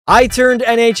I turned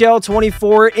NHL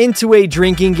 24 into a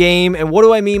drinking game, and what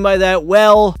do I mean by that?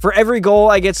 Well, for every goal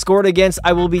I get scored against,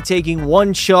 I will be taking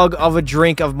one chug of a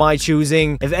drink of my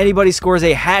choosing. If anybody scores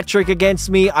a hat trick against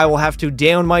me, I will have to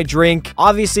down my drink.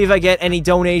 Obviously, if I get any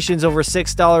donations over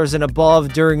 $6 and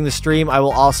above during the stream, I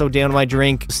will also down my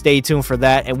drink. Stay tuned for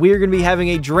that, and we are going to be having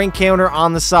a drink counter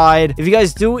on the side. If you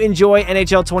guys do enjoy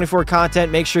NHL 24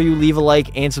 content, make sure you leave a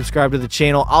like and subscribe to the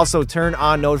channel. Also, turn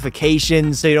on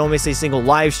notifications so you don't miss a single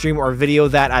live stream or video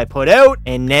that I put out.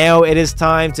 And now it is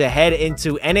time to head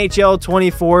into NHL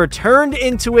 24 turned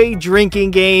into a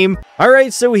drinking game. All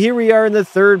right, so here we are in the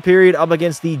third period up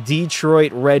against the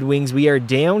Detroit Red Wings. We are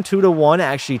down 2-1,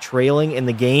 actually trailing in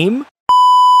the game.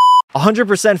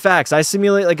 100% facts. I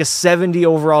simulate like a 70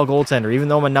 overall goaltender, even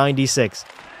though I'm a 96.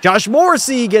 Josh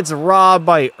Morrissey gets robbed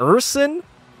by Urson,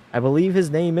 I believe his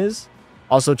name is.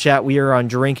 Also, chat, we are on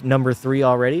drink number 3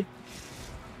 already.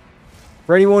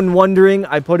 For anyone wondering,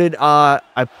 I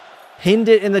pinned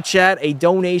it in the chat. A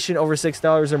donation over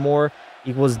 $6 or more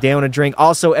equals down a drink.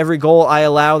 Also, every goal I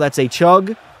allow, that's a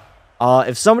chug.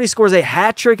 If somebody scores a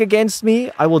hat trick against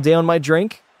me, I will down my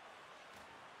drink.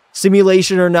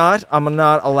 Simulation or not, I'm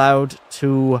not allowed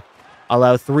to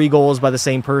allow 3 goals by the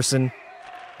same person.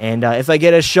 And if I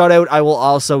get a shutout, I will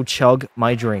also chug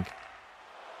my drink.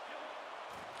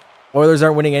 Oilers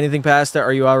aren't winning anything past it.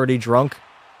 Are you already drunk?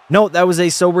 No, that was a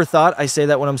sober thought. I say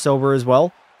that when I'm sober as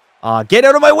well. Get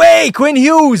out of my way, Quinn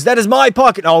Hughes. That is my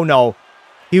puck. Oh, no.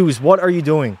 Hughes, what are you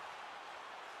doing?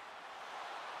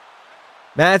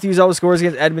 Matthews always scores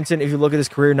against Edmonton if you look at his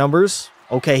career numbers.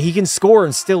 Okay, he can score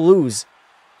and still lose.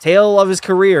 Tale of his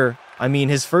career. I mean,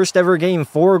 his first ever game,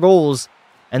 4 goals,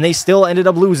 and they still ended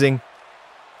up losing.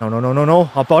 No, no, no, no, no.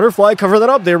 A butterfly, cover that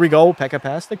up. There we go. Pekka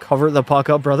passed to cover the puck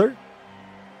up, brother.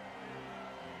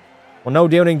 Well, no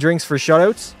downing drinks for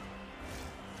shutouts.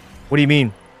 What do you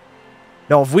mean?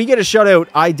 No, if we get a shutout,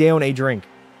 I down a drink.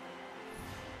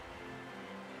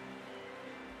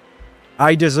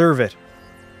 I deserve it.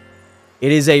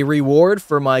 It is a reward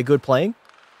for my good playing.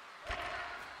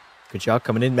 Tkachuk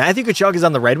coming in. Matthew Tkachuk is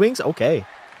on the Red Wings? Okay.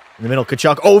 In the middle,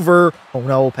 Tkachuk over. Oh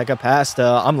no, Pekka passed.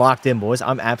 I'm locked in, boys.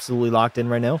 I'm absolutely locked in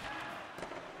right now.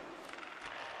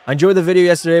 I enjoyed the video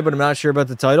yesterday, but I'm not sure about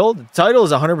the title. The title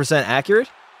is 100% accurate.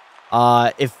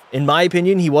 If, in my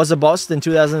opinion, he was a bust in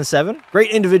 2007. Great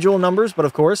individual numbers, but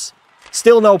of course,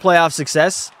 still no playoff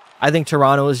success. I think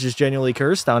Toronto is just genuinely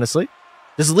cursed, honestly.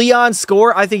 Does Leon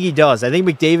score? I think he does. I think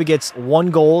McDavid gets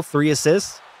 1 goal, 3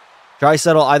 assists.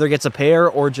 Draisaitl either gets a pair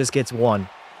or just gets 1.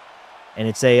 And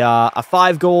it's a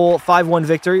 5-goal, 5-1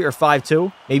 victory, or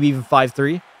 5-2, maybe even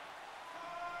 5-3.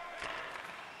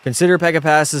 Consider Pekka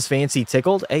passes fancy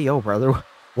tickled. Hey, yo, brother.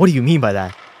 What do you mean by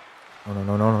that? No, no,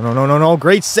 no, no, no, no, no, no.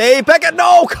 Great save. Pekka,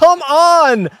 no, come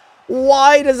on.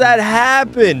 Why does that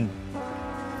happen?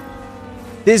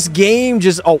 This game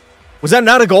just... Oh, was that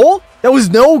not a goal? That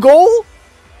was no goal?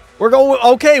 We're going...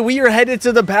 Okay, we are headed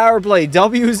to the power play.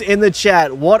 W's in the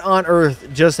chat. What on earth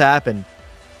just happened?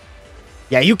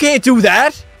 Yeah, you can't do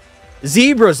that.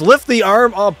 Zebras, lift the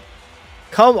arm up.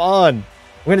 Come on.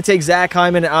 We're going to take Zach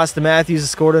Hyman and Austin Matthews to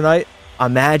score tonight.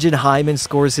 Imagine Hyman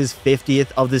scores his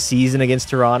 50th of the season against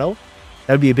Toronto.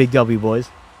 That would be a big W, boys.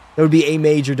 That would be a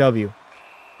major W.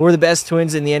 Who are the best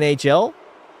twins in the NHL?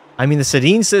 I mean, the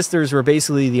Sedin sisters were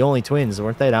basically the only twins,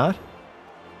 weren't they not?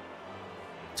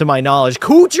 To my knowledge.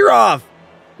 Kucherov!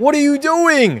 What are you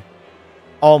doing?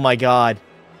 Oh, my God.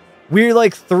 We're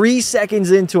like 3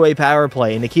 seconds into a power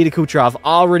play, and Nikita Kucherov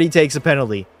already takes a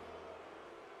penalty.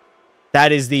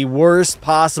 That is the worst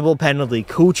possible penalty.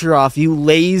 Kucherov, you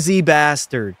lazy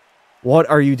bastard. What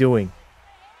are you doing?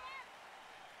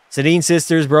 Sedin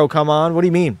sisters, bro, come on. What do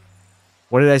you mean?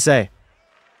 What did I say?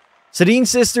 Sedin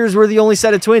sisters were the only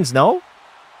set of twins, no?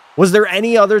 Was there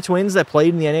any other twins that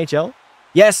played in the NHL?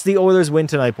 Yes, the Oilers win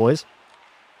tonight, boys.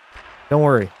 Don't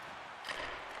worry.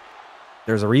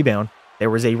 There's a rebound. There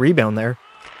was a rebound there.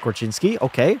 Korchinski,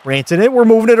 okay. Ranting it. We're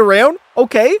moving it around.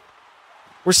 Okay.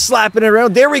 We're slapping it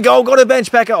around. There we go. Go to bench,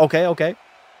 Pekka. Okay, okay.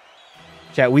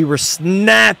 Chat, we were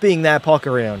snapping that puck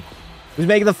around. Who's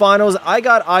making the finals? I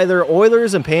got either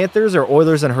Oilers and Panthers or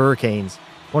Oilers and Hurricanes.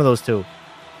 One of those two.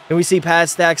 Can we see Pat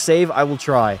Stack save? I will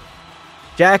try.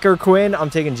 Jack or Quinn? I'm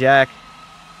taking Jack.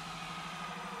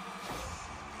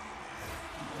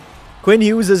 Quinn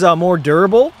Hughes is more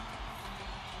durable.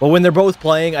 But when they're both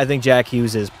playing, I think Jack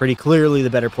Hughes is pretty clearly the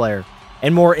better player.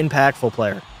 And more impactful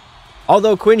player.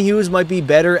 Although Quinn Hughes might be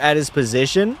better at his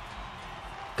position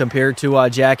compared to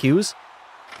Jack Hughes.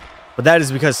 But that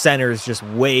is because center is just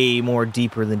way more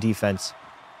deeper than defense.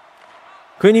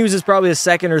 Quinn Hughes is probably the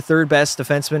 2nd or 3rd best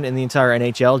defenseman in the entire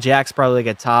NHL. Jack's probably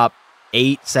like a top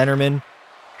 8 centerman.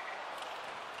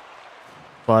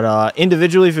 But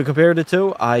individually, if you compare the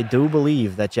two, I do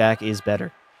believe that Jack is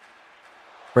better.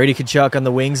 Brady Kachuk on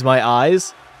the wings, my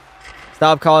eyes.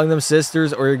 Stop calling them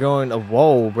sisters or you're going, oh,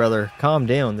 whoa, brother, calm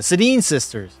down. The Sedin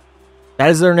sisters. That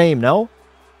is their name, no?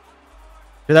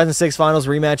 2006 Finals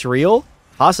rematch real?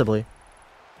 Possibly.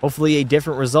 Hopefully a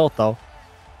different result, though.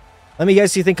 Let me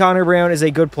guess, you think Connor Brown is a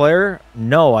good player?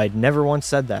 No, I'd never once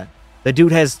said that. The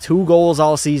dude has 2 goals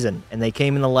all season, and they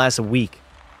came in the last week.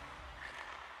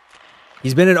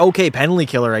 He's been an okay penalty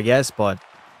killer, I guess, but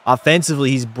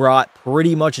offensively, he's brought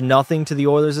pretty much nothing to the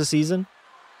Oilers this season.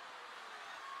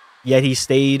 Yet he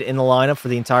stayed in the lineup for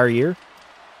the entire year.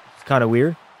 It's kind of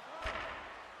weird.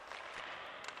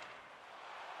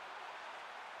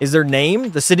 Is their name?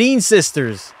 The Sedin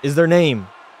sisters is their name.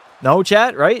 No,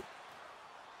 chat, right?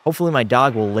 Hopefully my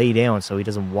dog will lay down so he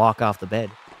doesn't walk off the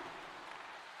bed.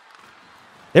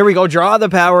 There we go. Draw the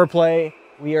power play.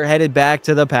 We are headed back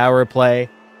to the power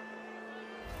play.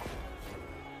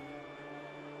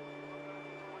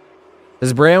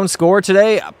 Does Brown score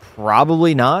today?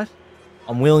 Probably not.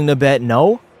 I'm willing to bet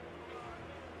no.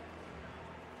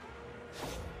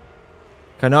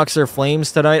 Canucks or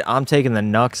Flames tonight? I'm taking the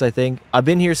Nucks, I think. I've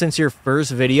been here since your first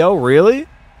video. Really?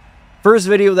 First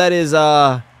video that is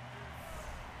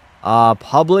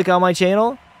public on my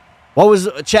channel? What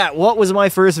was my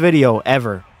first video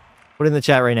ever? Put it in the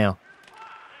chat right now.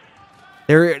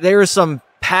 There is some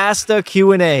pasta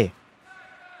Q&A.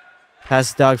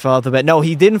 Pasta dog fell off the bed. No,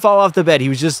 he didn't fall off the bed. He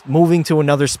was just moving to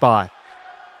another spot.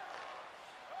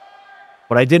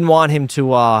 But I didn't want him to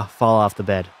fall off the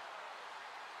bed.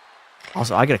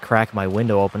 Also, I gotta crack my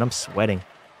window open. I'm sweating.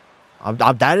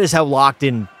 That is how locked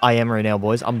in I am right now,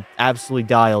 boys. I'm absolutely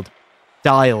dialed.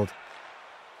 Dialed.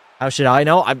 How should I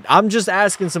know? I'm just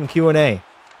asking some Q&A.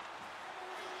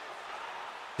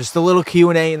 Just a little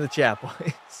Q&A in the chat,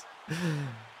 boys.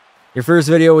 Your first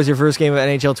video was your first game of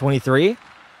NHL 23?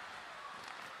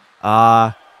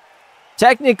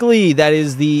 Technically, that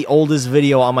is the oldest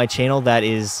video on my channel that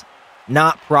is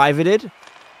not privated.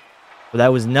 But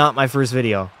that was not my first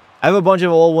video. I have a bunch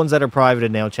of old ones that are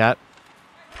privated now, chat.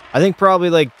 I think probably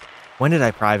like... When did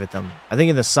I private them? I think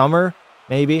in the summer,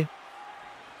 maybe.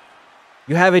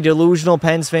 You have a delusional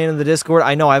Pens fan in the Discord?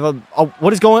 I know, I have a... Oh,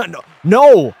 what is going on?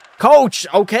 No! Coach!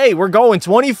 Okay, we're going.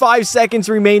 25 seconds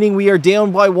remaining. We are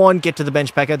down by 1. Get to the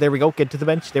bench, Pekka. There we go. Get to the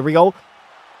bench. There we go.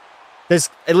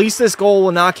 At least this goal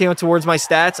will not count towards my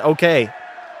stats. Okay.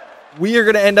 We are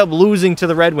going to end up losing to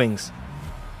the Red Wings.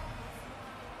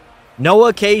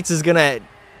 Noah Cates is going to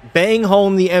bang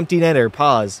home the empty netter.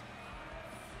 Pause.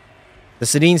 The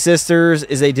Sedin sisters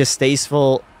is a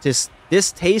distasteful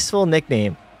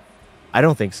nickname. I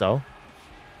don't think so.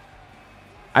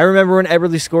 I remember when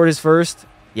Eberle scored his first.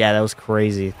 Yeah, that was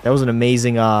crazy. That was an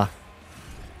amazing,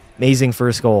 amazing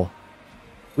first goal.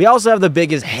 We also have the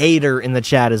biggest hater in the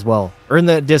chat as well. Or in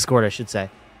the Discord, I should say.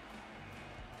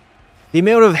 The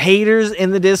amount of haters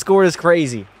in the Discord is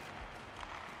crazy.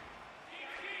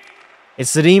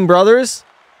 It's Sedin brothers.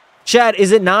 Chat,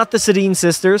 is it not the Sedin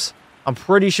sisters? I'm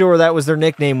pretty sure that was their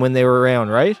nickname when they were around,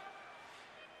 right?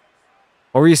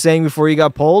 What were you saying before you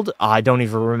got pulled? Oh, I don't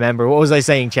even remember. What was I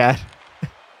saying, chat?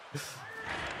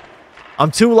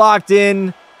 I'm too locked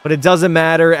in, but it doesn't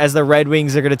matter as the Red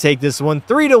Wings are going to take this one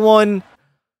 3-1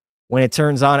 when it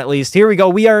turns on at least. Here we go.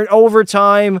 We are in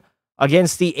overtime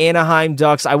against the Anaheim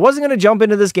Ducks. I wasn't going to jump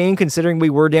into this game considering we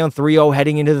were down 3-0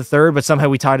 heading into the third, but somehow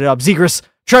we tied it up. Zegras,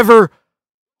 Trevor.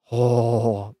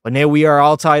 Oh, but now we are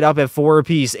all tied up at 4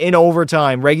 apiece in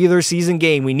overtime. Regular season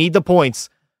game. We need the points.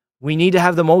 We need to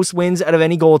have the most wins out of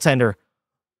any goaltender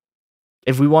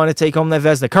if we want to take home that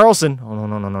Vezina. Carlson. Oh,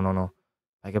 no.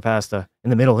 Like a Pasta. In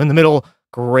the middle.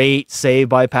 Great save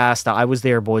by Pasta. I was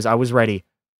there, boys. I was ready.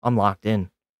 I'm locked in.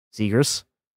 Zegras.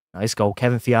 Nice go.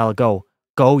 Kevin Fiala, go.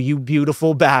 Go, you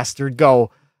beautiful bastard.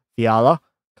 Go. Fiala.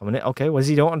 Coming in. Okay, what is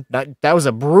he doing? That was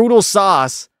a brutal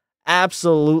sauce.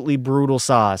 Absolutely brutal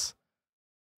sauce.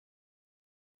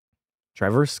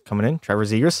 Trevor's coming in. Trevor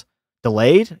Zegras.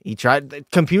 Delayed. He tried.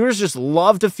 Computers just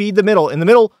love to feed the middle. In the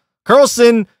middle.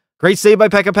 Carlson. Great save by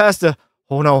Pekka Pasta.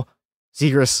 Oh, no.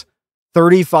 Zegras.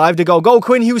 35 to go. Go,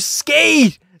 Quinn Hughes.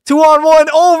 Skate. 2-on-1.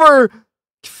 Over.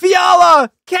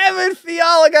 Fiala. Kevin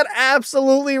Fiala got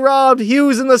absolutely robbed.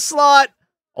 Hughes in the slot.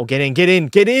 Oh, get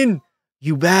in.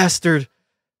 You bastard.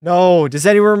 No. Does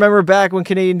anyone remember back when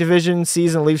Canadian Division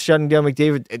season Leafs shutting down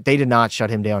McDavid? They did not shut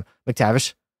him down.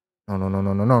 McTavish.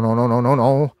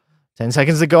 No. 10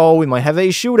 seconds to go. We might have a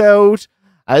shootout.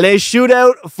 A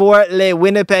shootout for the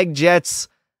Winnipeg Jets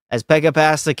as Pekka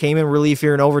Pasta came in relief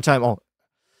here in overtime.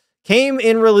 Came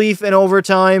in relief in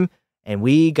overtime, and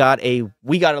we got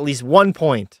at least 1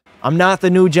 point. I'm not the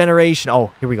new generation.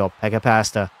 Oh, here we go. Pekka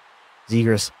Pasta.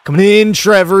 Zegras coming in.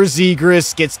 Trevor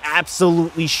Zegras gets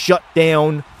absolutely shut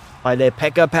down by the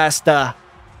Pekka Pasta.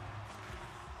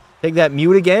 Take that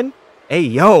mute again. Hey,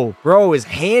 yo, bro is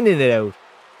handing it out.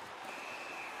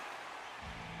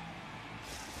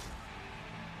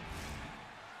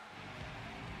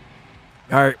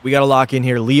 All right, we got to lock in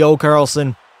here. Leo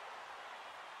Carlson.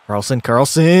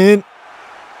 Carlson.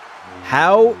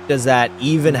 How does that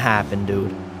even happen,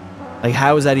 dude? Like,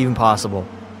 how is that even possible?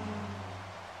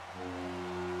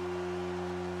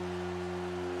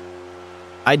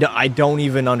 I don't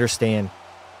even understand.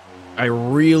 I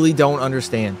really don't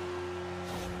understand.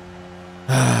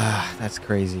 That's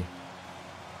crazy.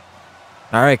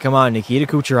 All right, come on, Nikita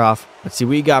Kucherov. Let's see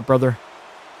what you got, brother.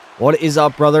 What is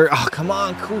up, brother? Oh, come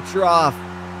on, Kucherov.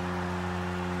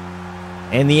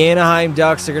 And the Anaheim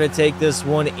Ducks are going to take this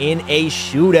one in a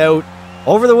shootout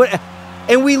over the win.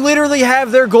 And we literally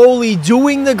have their goalie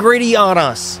doing the gritty on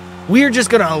us. We're just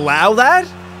going to allow that?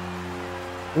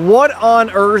 What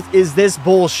on earth is this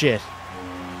bullshit?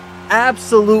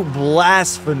 Absolute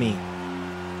blasphemy.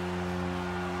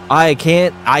 I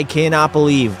cannot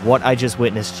believe what I just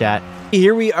witnessed, chat.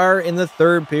 Here we are in the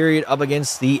third period up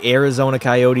against the Arizona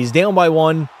Coyotes, down by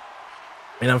 1.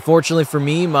 And unfortunately for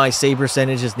me, my save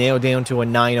percentage is now down to a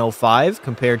 905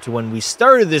 compared to when we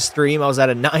started this stream. I was at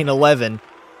a 911.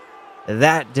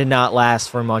 That did not last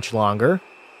for much longer.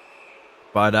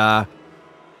 But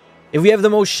if we have the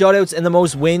most shutouts and the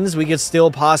most wins, we could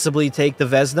still possibly take the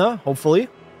Vezina, hopefully.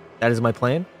 That is my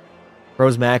plan.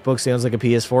 Bro's MacBook sounds like a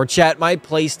PS4. Chat, my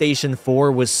PlayStation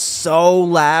 4 was so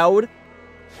loud.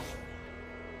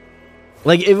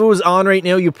 Like, if it was on right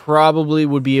now, you probably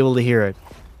would be able to hear it.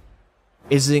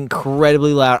 It's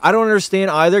incredibly loud. I don't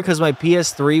understand either because my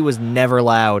PS3 was never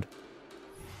loud.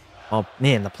 Oh,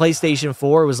 man, the PlayStation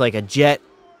 4 was like a jet.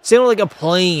 Sounded like a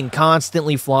plane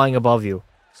constantly flying above you.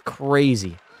 It's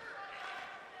crazy.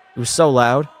 It was so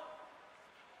loud.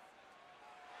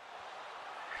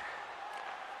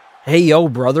 Hey, yo,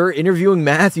 brother. Interviewing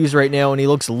Matthews right now, and he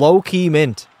looks low-key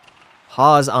mint.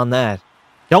 Pause on that.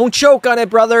 Don't choke on it,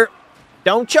 brother.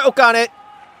 Don't choke on it.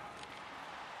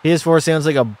 PS4 sounds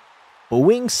like a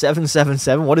Boeing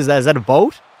 777. What is that? Is that a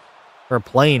boat? Or a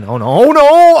plane? Oh, no. Oh, no.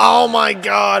 Oh, my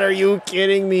God. Are you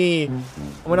kidding me? I'm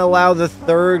going to allow the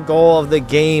third goal of the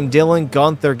game. Dylan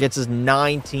Guenther gets his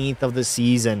 19th of the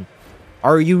season.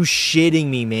 Are you shitting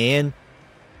me, man?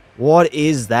 What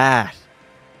is that?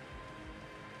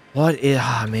 What is...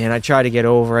 Ah, man, I tried to get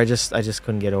over. I just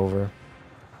couldn't get over.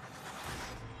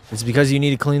 It's because you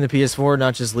need to clean the PS4,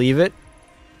 not just leave it.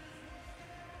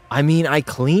 I mean, I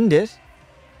cleaned it.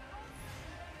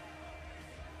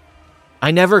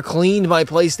 I never cleaned my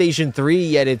PlayStation 3,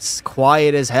 yet it's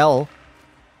quiet as hell.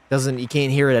 You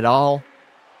can't hear it at all.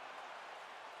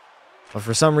 But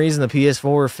for some reason, the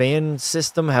PS4 fan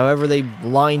system, however they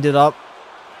lined it up,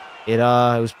 it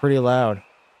was pretty loud.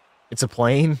 It's a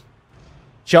plane.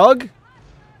 Chug?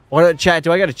 What, chat,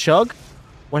 do I got a chug?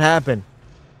 What happened?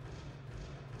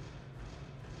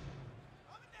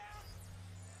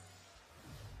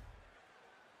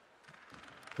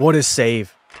 What a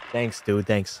save. Thanks, dude.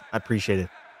 Thanks. I appreciate it.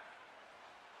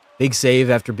 Big save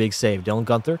after big save. Dylan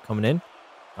Guenther coming in.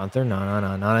 Guenther,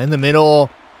 no. In the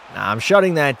middle. Nah, I'm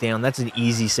shutting that down. That's an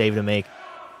easy save to make.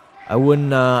 I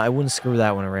wouldn't screw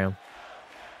that one around.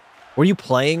 What are you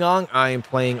playing on? I am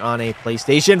playing on a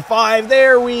PlayStation 5.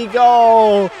 There we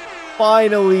go.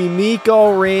 Finally,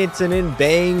 Mikko Rantanen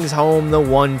bangs home the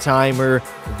one-timer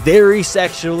very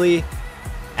sexually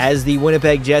as the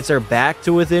Winnipeg Jets are back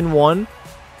to within 1.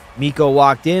 Mikko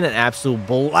walked in, an absolute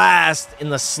blast in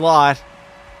the slot.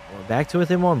 We're back to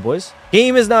within 1, boys.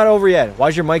 Game is not over yet. Why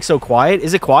is your mic so quiet?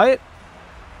 Is it quiet?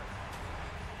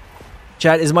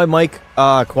 Chat, is my mic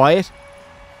quiet?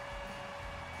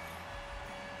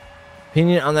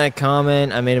 Opinion on that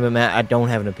comment. I made him a mad. I don't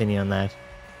have an opinion on that.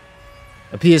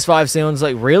 A PS5 sounds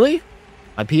like... Really?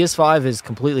 My PS5 is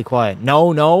completely quiet.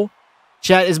 No.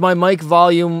 Chat, is my mic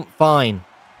volume fine?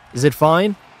 Is it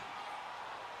fine?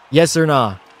 Yes or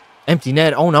nah? Empty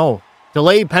net. Oh, no.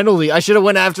 Delayed penalty. I should have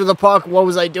went after the puck. What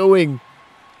was I doing?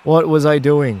 What was I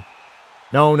doing?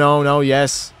 No.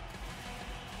 Yes.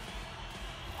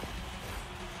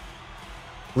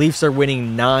 Leafs are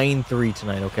winning 9-3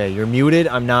 tonight. Okay, you're muted.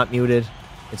 I'm not muted.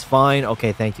 It's fine.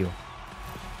 Okay, thank you.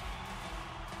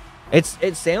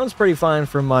 It sounds pretty fine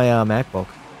from my MacBook.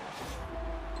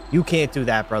 You can't do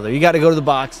that, brother. You got to go to the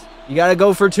box. You got to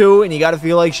go for 2, and you got to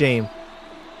feel like shame.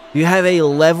 You have a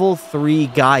level 3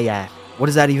 guy at. What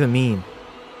does that even mean?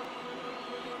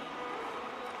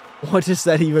 What does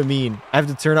that even mean? I have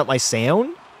to turn up my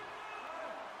sound?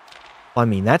 I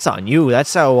mean, that's on you.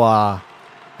 That's how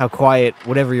quiet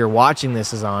whatever you're watching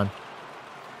this is on.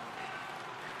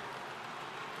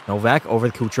 Novak over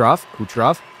the Kucherov.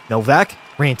 Kucherov. Novak.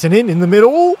 Rantanen in the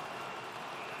middle.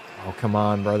 Oh, come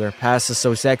on, brother. Pass is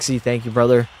so sexy. Thank you,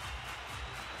 brother.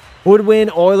 Would win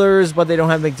Oilers, but they don't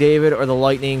have McDavid, or the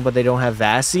Lightning, but they don't have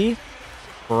Vasi.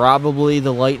 Probably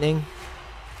the Lightning.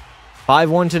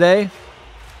 5-1 today.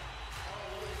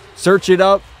 Search it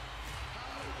up.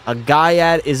 A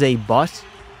Gaiad is a butt.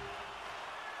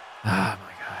 Oh,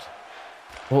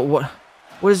 my God.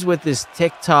 What is with this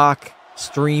TikTok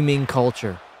streaming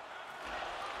culture?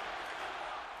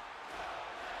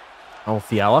 Oh,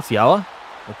 Fiala.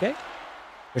 Okay.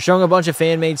 They're showing a bunch of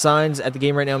fan-made signs at the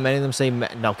game right now. Many of them say...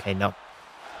 Okay, no.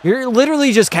 You're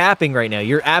literally just capping right now.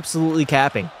 You're absolutely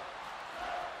capping.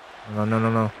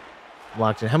 No.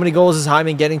 Locked in. How many goals is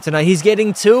Hyman getting tonight? He's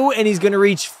getting 2, and he's going to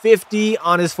reach 50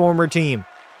 on his former team.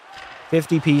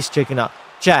 50-piece chicken up.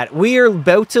 Chat, we are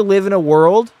about to live in a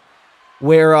world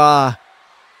where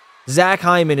Zach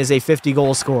Hyman is a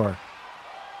 50-goal scorer.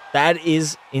 That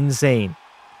is insane.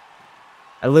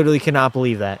 I literally cannot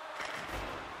believe that.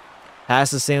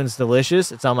 Pasta sounds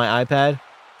delicious. It's on my iPad.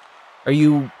 Are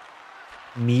you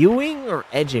mewing or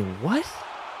edging? What?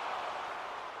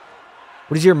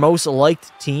 What is your most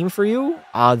liked team for you?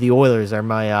 The Oilers are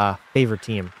my favorite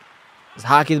team. Is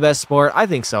hockey the best sport? I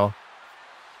think so.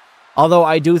 Although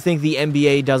I do think the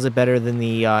NBA does it better than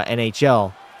the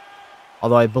NHL.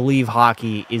 Although I believe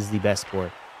hockey is the best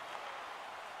sport.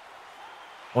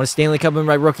 Want a Stanley Cup in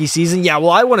my rookie season? Yeah,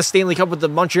 well, I want a Stanley Cup with the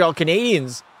Montreal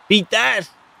Canadiens. Beat that.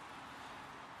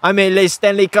 I'm a Le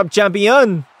Stanley Cup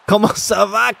champion. Comment ça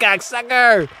va,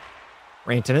 cocksucker?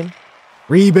 Rantanen.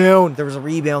 Rebound. There was a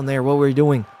rebound there. What were we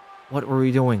doing?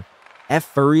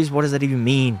 F furries? What does that even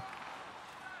mean?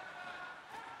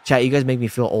 Chat, you guys make me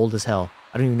feel old as hell.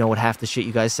 I don't even know what half the shit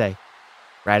you guys say.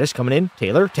 Radish coming in.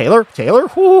 Taylor.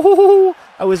 Woo-hoo-hoo-hoo.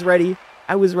 I was ready.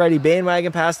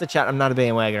 Bandwagon past the chat. I'm not a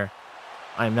bandwagoner.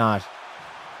 I'm not.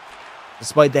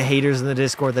 Despite the haters in the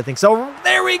Discord that think so.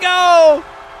 There we go!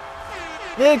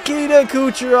 Nikita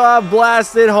Kucherov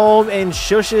blasted home and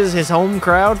shushes his home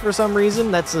crowd for some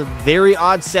reason. That's a very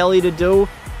odd Sally to do.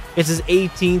 It's his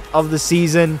 18th of the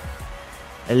season.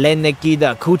 Len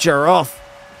Nikita Kucherov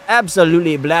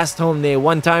absolutely blast home the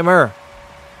one-timer.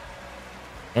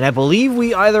 And I believe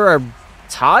we either are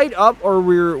tied up or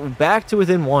we're back to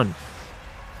within 1.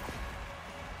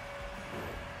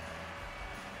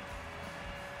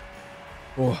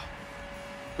 Oh.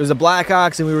 It was the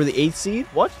Blackhawks and we were the 8th seed?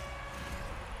 What?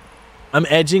 I'm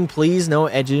edging, please. No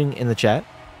edging in the chat.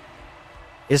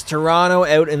 Is Toronto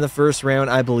out in the first round?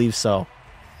 I believe so.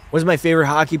 What's my favorite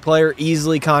hockey player?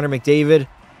 Easily Connor McDavid.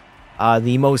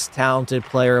 The most talented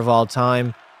player of all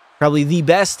time. Probably the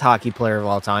best hockey player of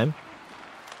all time.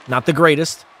 Not the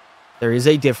greatest. There is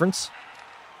a difference.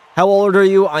 How old are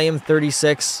you? I am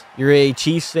 36. You're a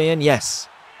Chiefs fan? Yes.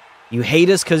 You hate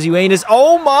us because you ain't us.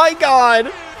 Oh my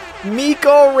God!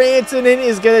 Mikko Rantanen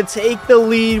is going to take the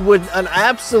lead with an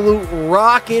absolute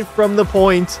rocket from the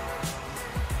point.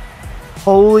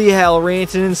 Holy hell,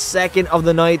 Rantanen, 2nd of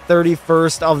the night,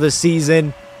 31st of the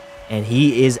season. And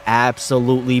he is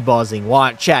absolutely buzzing.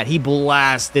 Watch, chat, he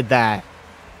blasted that.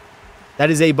 That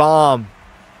is a bomb.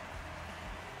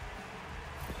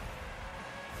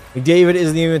 McDavid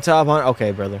isn't even top on.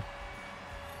 Okay, brother.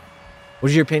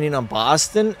 What's your opinion on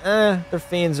Boston? Their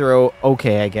fans are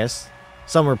okay, I guess.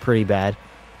 Some are pretty bad.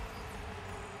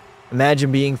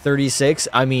 Imagine being 36.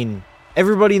 I mean,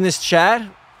 everybody in this chat,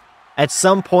 at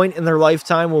some point in their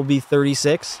lifetime, will be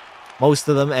 36. Most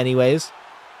of them, anyways.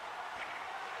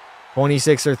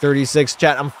 26 or 36.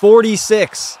 Chat, I'm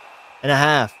 46 and a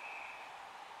half.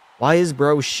 Why is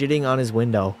bro shitting on his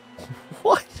window?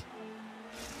 What?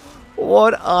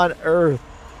 What on earth?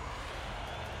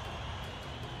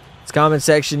 This comment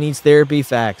section needs therapy.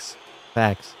 Facts.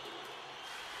 Facts.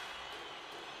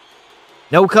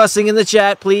 No cussing in the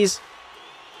chat, please.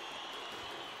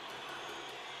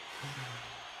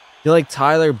 You're like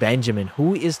Tyler Benjamin.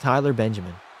 Who is Tyler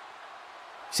Benjamin?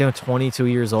 You see, I'm 22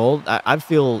 years old. I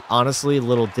feel, honestly, a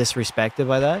little disrespected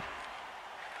by that.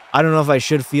 I don't know if I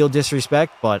should feel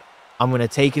disrespect, but I'm going to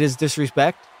take it as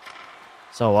disrespect.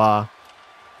 So,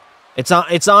 it's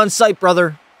on site,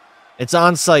 brother. It's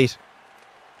on site.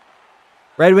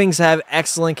 Red Wings have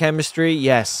excellent chemistry.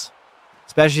 Yes.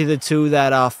 Especially the two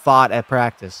that fought at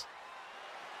practice.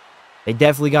 They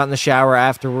definitely got in the shower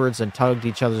afterwards and tugged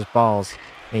each other's balls.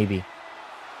 Maybe.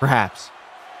 Perhaps.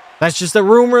 That's just a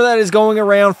rumor that is going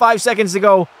around. 5 seconds to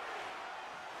go.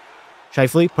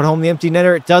 Scheifele put home the empty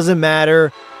netter. It doesn't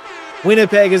matter.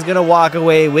 Winnipeg is going to walk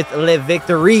away with le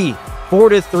victory.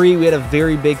 4-3. We had a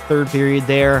very big third period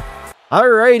there.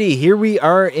 Alrighty, here we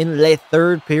are in the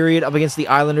third period up against the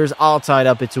Islanders, all tied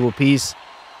up at 2 apiece.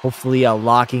 Hopefully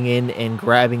locking in and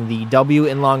grabbing the W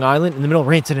in Long Island. In the middle,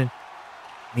 Rantanen.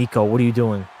 Nico, what are you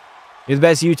doing? You're the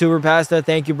best YouTuber, Pasta.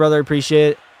 Thank you, brother.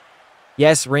 Appreciate it.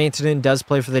 Yes, Rantanen does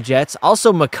play for the Jets.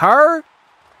 Also, Makar,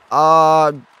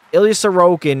 Ilya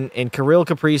Sorokin, and Kirill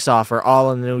Kaprizov are all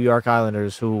on the New York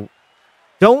Islanders who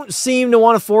don't seem to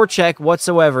want to forecheck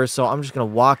whatsoever. So I'm just going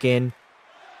to walk in.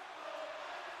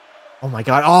 Oh, my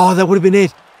God. Oh, that would have been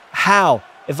it. How?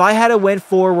 If I had went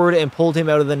forward and pulled him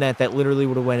out of the net, that literally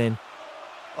would have went in.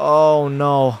 Oh,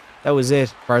 no. That was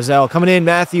it. Barzal coming in.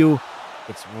 Matthew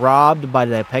gets robbed by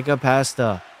the Pekka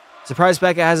Pasta. Surprised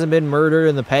Pekka hasn't been murdered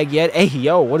in the peg yet. Hey,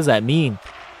 yo, what does that mean?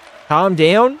 Calm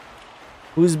down?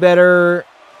 Who's better?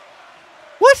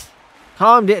 What?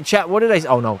 Calm down. Chat, what did I say?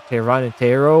 Oh, no.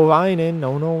 Terovinen.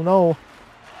 No.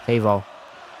 Tavo.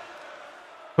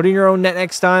 Put in your own net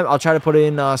next time. I'll try to put it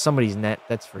in somebody's net.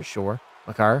 That's for sure.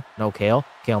 Makar. No, Kale.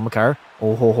 Kale Makar.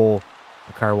 Oh, ho, ho.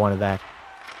 Makar wanted that.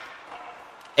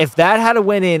 If that had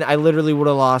went in, I literally would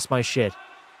have lost my shit.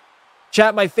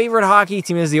 Chat, my favorite hockey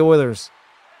team is the Oilers.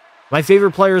 My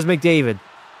favorite player is McDavid.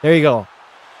 There you go.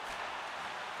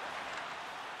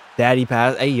 Daddy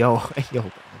pass. Hey, yo. Hey,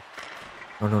 yo.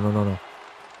 No.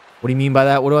 What do you mean by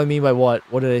that? What do I mean by what?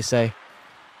 What did I say?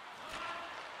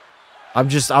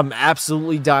 I'm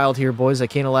absolutely dialed here, boys. I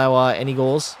can't allow any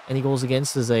goals. Any goals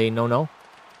against is a no-no.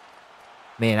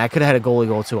 Man, I could have had a goalie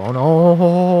goal too. Oh,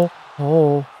 no.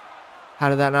 Oh. How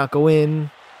did that not go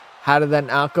in? How did that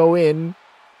not go in?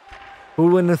 Who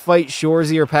would win the fight,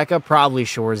 Shorzy or Pekka? Probably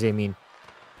Shorzy. I mean,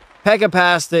 Pekka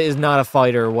Pasta is not a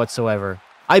fighter whatsoever.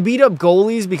 I beat up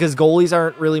goalies because goalies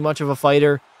aren't really much of a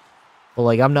fighter. But,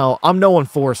 like, I'm no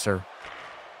enforcer.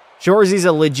 Shorzy's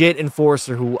a legit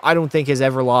enforcer who I don't think has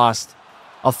ever lost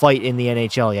a fight in the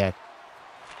NHL yet.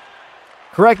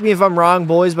 Correct me if I'm wrong,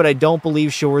 boys, but I don't believe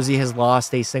Shorzy has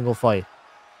lost a single fight.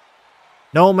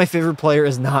 No, my favorite player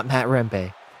is not Matt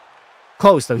Rempe.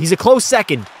 Close, though. He's a close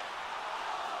second.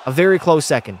 A very close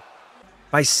second.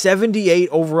 My 78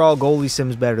 overall goalie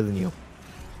sim's better than you.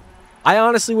 I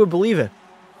honestly would believe it.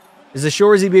 Is the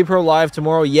Shorzy Be Pro live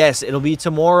tomorrow? Yes, it'll be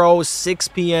tomorrow, 6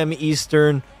 p.m.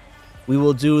 Eastern. We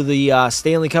will do the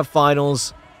Stanley Cup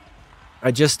Finals.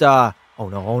 I just, oh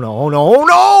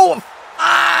no!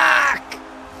 Fuck!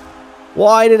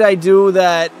 Why did I do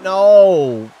that?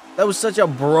 No! That was such a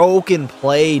broken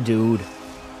play, dude.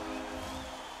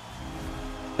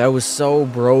 That was so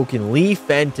broken. Lee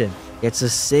Fenton gets a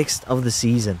 6th of the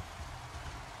season.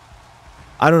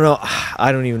 I don't know.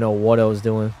 I don't even know what I was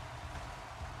doing.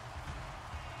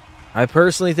 I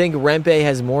personally think Rempe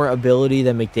has more ability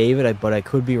than McDavid, but I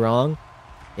could be wrong.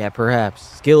 Yeah, perhaps.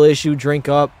 Skill issue, drink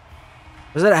up.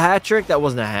 Was that a hat trick? That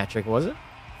wasn't a hat trick, was it?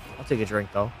 I'll take a drink,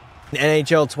 though.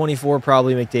 NHL 24,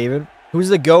 probably McDavid. Who's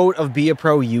the GOAT of Be A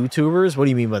Pro YouTubers? What do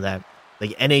you mean by that?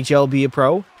 Like NHL Be A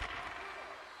Pro?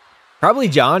 Probably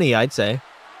Johnny, I'd say.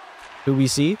 Who we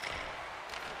see?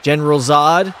 General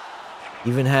Zod.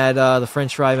 Even had the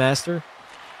French Fry Master.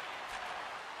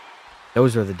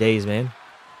 Those were the days, man.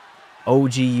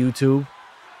 OG YouTube.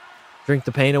 Drink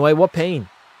the pain away. What pain?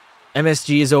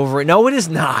 MSG is over it. No, it is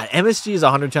not. MSG is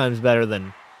 100 times better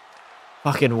than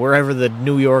fucking wherever the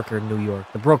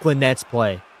the Brooklyn Nets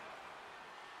play.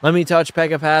 Let me touch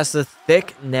Pekka past the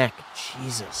thick neck.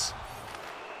 Jesus.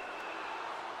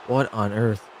 What on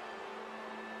earth?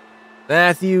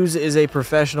 Matthews is a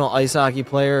professional ice hockey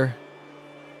player.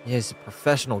 Yeah, he's a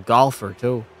professional golfer,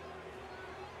 too.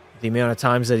 The amount of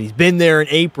times that he's been there in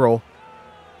April.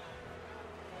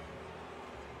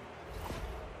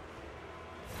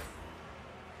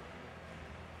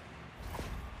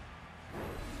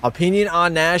 Opinion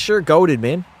on Nasher? Goated,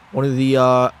 man. One of the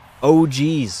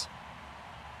OGs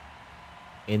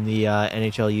in the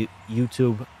NHL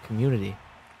YouTube community.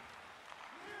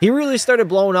 He really started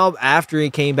blowing up after he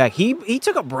came back. He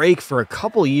took a break for a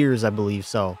couple years, I believe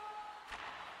so.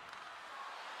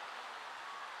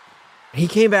 He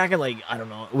came back in, like, I don't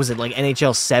know, was it like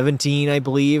NHL 17, I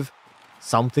believe?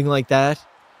 Something like that.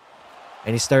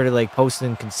 And he started, like,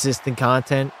 posting consistent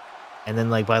content. And then,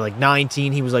 like, by, like,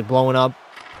 19, he was, like, blowing up.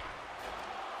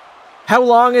 How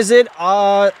long is it?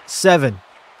 7.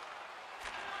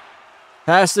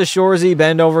 Pass the Shorzy,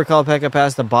 bend over, call Pekka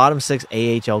past the bottom 6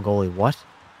 AHL goalie. What?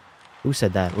 Who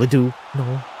said that? Leduc.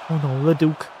 No. Oh, no.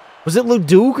 Leduc. Was it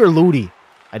Leduc or Ludi?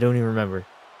 I don't even remember.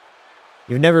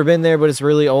 You've never been there, but it's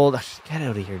really old. Get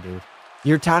out of here, dude.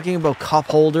 You're talking about cup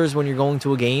holders when you're going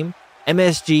to a game?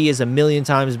 MSG is a million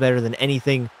times better than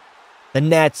anything the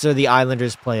Nets or the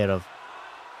Islanders play out of.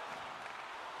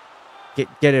 Get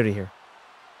out of here.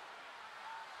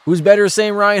 Who's better,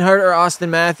 Sam Reinhart or Austin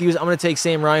Matthews? I'm going to take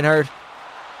Sam Reinhart.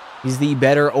 He's the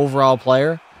better overall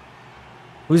player.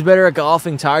 Who's better at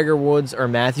golfing, Tiger Woods or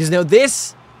Matthews? Now,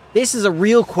 this is a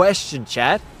real question,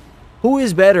 chat. Who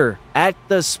is better at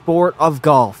the sport of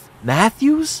golf?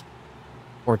 Matthews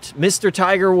or Mr.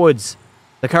 Tiger Woods,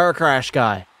 the car crash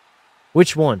guy?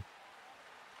 Which one?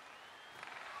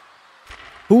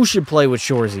 Who should play with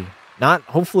Shorzy?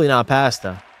 Hopefully not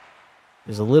Pasta.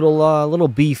 There's a little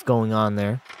beef going on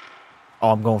there.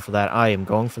 Oh, I'm going for that. I am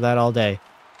going for that all day.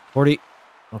 40.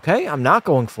 Okay, I'm not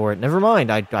going for it. Never mind.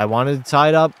 I wanted to tie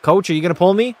it up. Coach, are you going to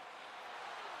pull me?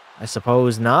 I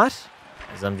suppose not.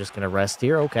 As I'm just going to rest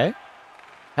here. Okay.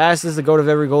 Pass is the goat of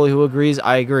every goalie who agrees.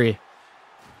 I agree.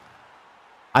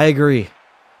 I agree.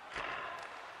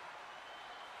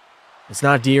 It's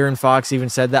not De'Aaron Fox even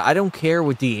said that. I don't care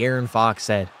what De'Aaron Fox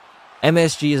said.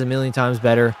 MSG is a million times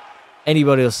better.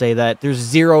 Anybody will say that. There's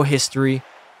zero history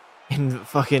in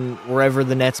fucking wherever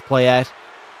the Nets play at.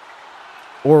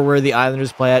 Or where the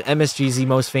Islanders play at. MSG is the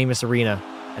most famous arena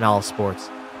in all of sports.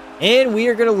 And we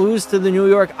are going to lose to the New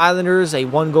York Islanders. A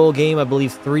 1-goal game, I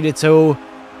believe 3-2.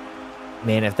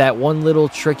 Man, if that one little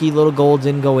tricky little goal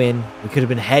didn't go in, we could have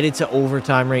been headed to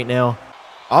overtime right now.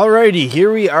 Alrighty,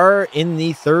 here we are in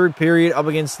the third period up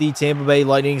against the Tampa Bay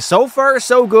Lightning. So far,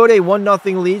 so good. A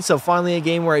 1-0 lead. So finally a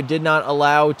game where I did not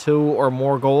allow 2 or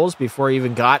more goals before I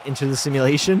even got into the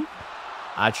simulation.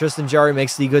 Tristan Jarry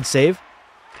makes the good save.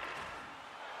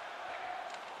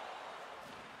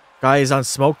 Guy is on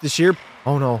smoke this year.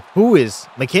 Oh no. Who is?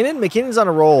 McKinnon? McKinnon's on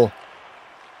a roll.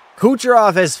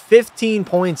 Kucherov has 15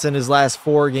 points in his last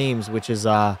 4 games, which is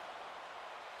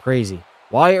crazy.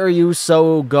 Why are you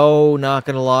so go, not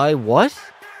gonna lie? What?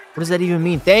 What does that even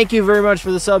mean? Thank you very much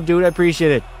for the sub, dude. I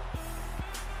appreciate it.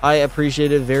 I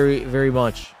appreciate it very, very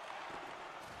much.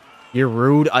 You're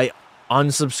rude. I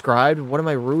unsubscribed. What am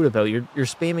I rude about? You're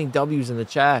spamming W's in the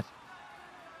chat.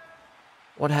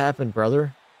 What happened,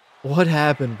 brother? What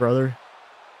happened, brother?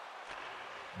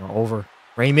 Over.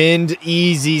 Raymond,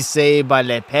 easy save by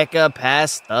Lepeka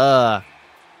Pasta.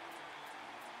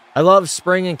 I love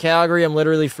spring in Calgary. I'm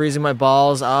literally freezing my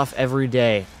balls off every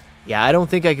day. Yeah, I don't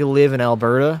think I could live in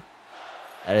Alberta.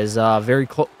 That is a very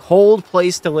cold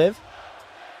place to live.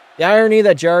 The irony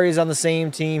that Jarry is on the same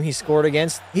team he scored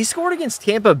against. He scored against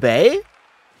Tampa Bay?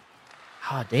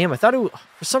 Oh, damn. I thought it was,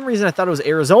 for some reason, I thought it was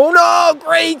Arizona.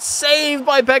 Great save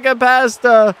by Pekka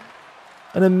Pasta.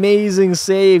 An amazing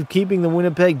save, keeping the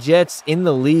Winnipeg Jets in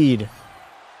the lead.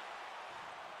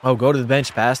 Oh, go to the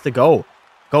bench, Pasta. Go.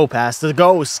 Go, Pasta.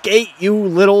 Go. Skate, you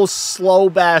little slow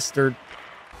bastard.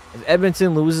 If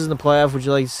Edmonton loses in the playoff, would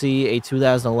you like to see a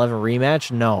 2011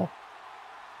 rematch? No.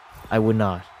 I would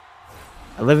not.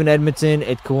 I live in Edmonton.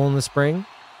 It's cool in the spring.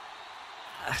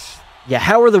 Yeah,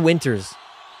 how are the winters?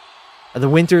 Are the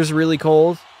winters really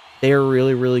cold? They are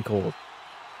really, really cold.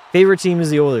 Favorite team is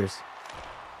the Oilers.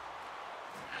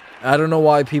 I don't know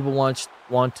why people want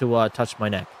to touch my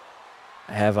neck.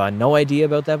 I have no idea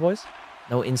about that, boys.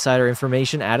 No insider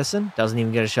information. Addison doesn't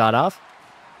even get a shot off.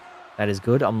 That is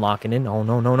good. I'm locking in. Oh,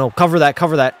 no, no, no. Cover that,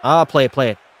 cover that. Play it, play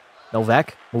it.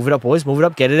 Novak. Move it up, boys. Move it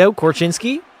up. Get it out.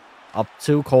 Korchinski. Up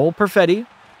to Cole Perfetti.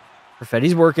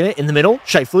 Perfetti's working it. In the middle.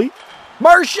 Scheifele.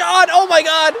 Marchand. Oh, my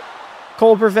God.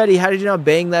 Cole Perfetti. How did you not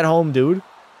bang that home, dude?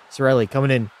 Cirelli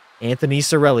coming in. Anthony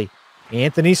Cirelli.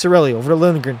 Anthony Cirelli over to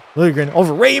Lindgren. Lindgren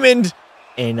over Raymond.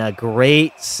 And a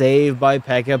great save by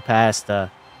Pekka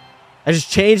Pasta. I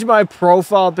just changed my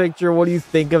profile picture. What do you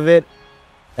think of it?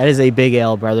 That is a big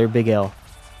L, brother. Big L.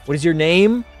 What is your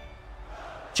name?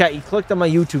 Chat, you clicked on my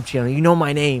YouTube channel. You know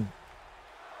my name.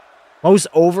 Most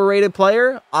overrated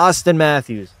player? Austin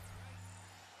Matthews.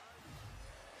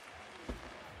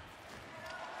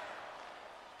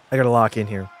 I gotta lock in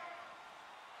here.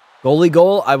 Goalie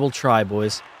goal, I will try,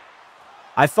 boys.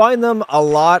 I find them a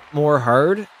lot more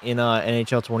hard in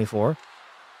NHL 24.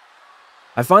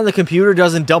 I find the computer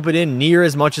doesn't dump it in near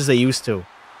as much as they used to.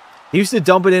 They used to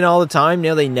dump it in all the time.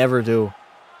 Now they never do.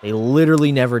 They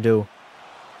literally never do.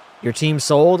 Your team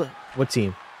sold? What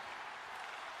team?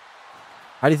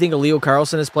 How do you think Leo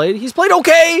Carlson has played? He's played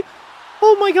okay.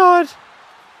 Oh my God.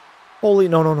 Holy,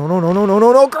 no, no, no, no, no, no, no,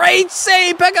 no, no. Great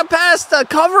save, Pekka Pasta.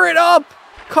 Cover it up.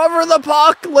 Cover the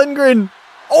puck, Lindgren.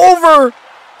 Over.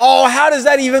 Oh, how does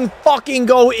that even fucking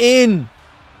go in?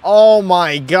 Oh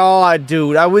my God,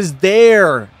 dude. I was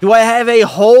there. Do I have a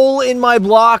hole in my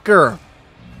blocker?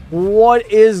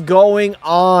 What is going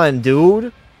on,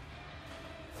 dude?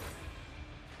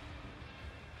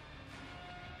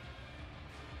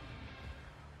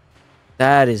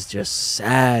 That is just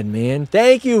sad, man.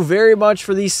 Thank you very much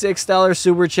for the $6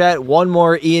 super chat. One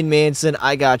more, Ian Manson.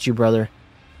 I got you, brother.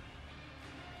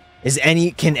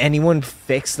 Can anyone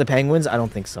fix the Penguins? I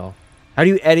don't think so. How do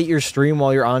you edit your stream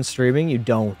while you're on streaming? You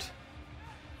don't.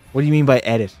 What do you mean by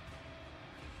edit?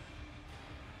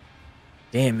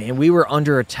 Damn, man, we were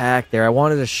under attack there. I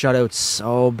wanted a shutout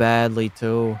so badly,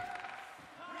 too.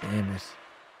 Damn it.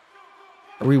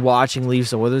 Are we watching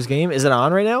Leafs and Oilers game? Is it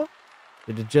on right now?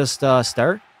 Did it just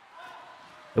start?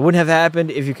 It wouldn't have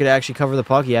happened if you could actually cover the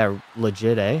puck. Yeah,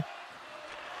 legit, eh?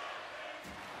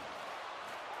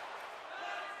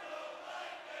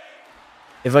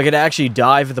 If I could actually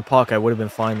dive at the puck, I would have been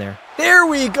fine there. There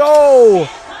we go!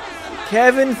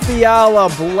 Kevin Fiala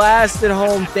blasted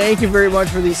home. Thank you very much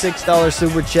for the $6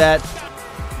 super chat.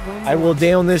 I will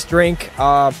down this drink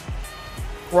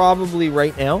probably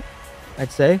right now,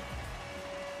 I'd say.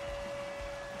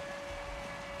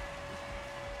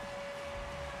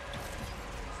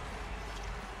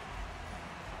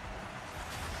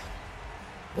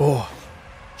 Oh.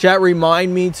 Chat,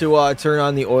 remind me to turn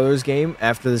on the Oilers game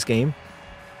after this game.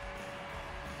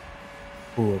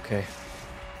 Ooh, okay.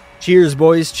 Cheers,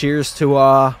 boys. Cheers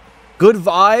to good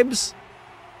vibes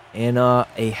and a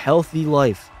healthy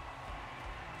life.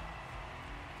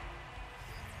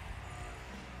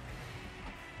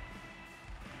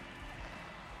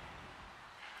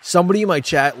 Somebody in my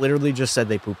chat literally just said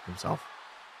they pooped themselves.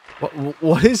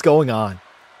 What is going on?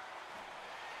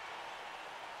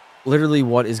 Literally,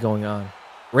 what is going on?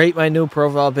 Rate my new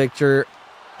profile picture.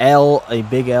 L, a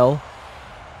big L.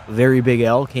 Very big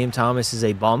L. Cam Thomas is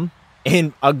a bum.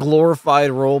 And a glorified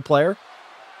role player.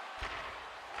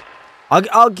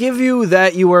 I'll give you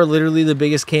that you are literally the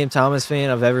biggest Cam Thomas fan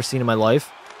I've ever seen in my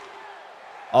life.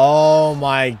 Oh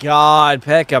my God,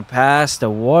 Pekka Pasta,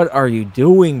 what are you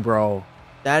doing, bro?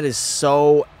 That is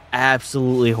so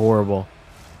absolutely horrible.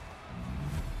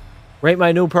 Rate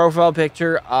my new profile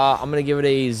picture. I'm going to give it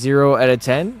a 0 out of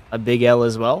 10. A big L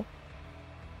as well.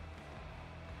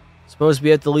 Supposed to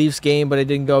be at the Leafs game, but I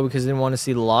didn't go because I didn't want to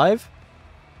see the live.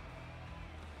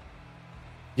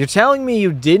 You're telling me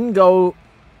you didn't go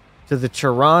to the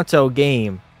Toronto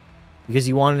game because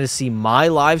you wanted to see my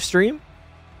live stream?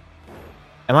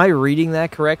 Am I reading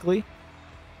that correctly?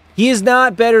 He is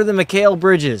not better than Mikal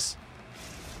Bridges.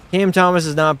 Cam Thomas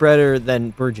is not better than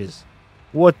Bridges.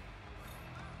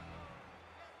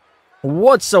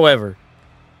 Whatsoever.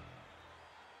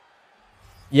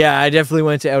 Yeah, I definitely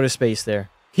went to outer space there.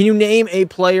 Can you name a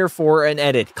player for an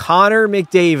edit? Connor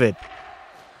McDavid.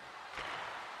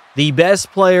 The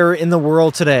best player in the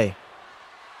world today.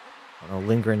 Oh, no,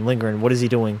 Lindgren. What is he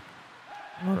doing?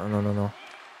 No.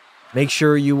 Make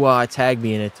sure you tag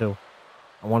me in it, too.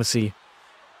 I want to see.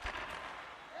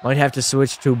 Might have to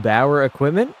switch to Bauer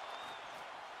equipment.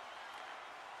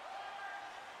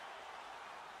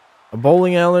 A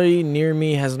bowling alley near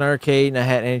me has an arcade and I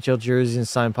had NHL jerseys and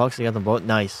signed pucks. I got them both.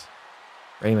 Nice.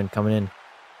 Raymond coming in.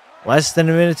 Less than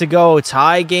a minute to go.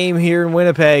 Tie game here in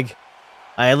Winnipeg.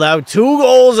 I allowed 2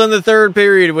 goals in the third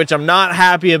period, which I'm not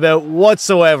happy about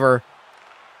whatsoever.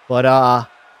 But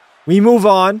we move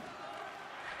on.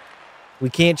 We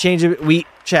can't change it.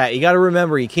 Chat, you got to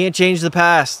remember, you can't change the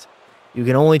past. You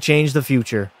can only change the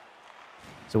future.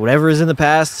 So whatever is in the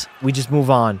past, we just move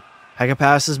on. Pekka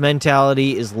Pasta's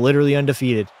mentality is literally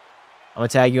undefeated. I'm going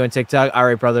to tag you on TikTok. All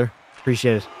right, brother.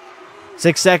 Appreciate it.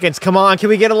 6 seconds. Come on. Can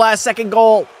we get a last second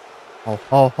goal?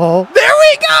 Oh. There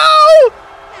we go!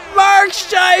 Mark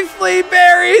Scheifele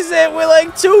buries it with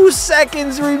like 2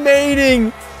 seconds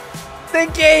remaining.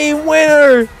 The game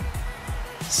winner.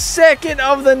 2nd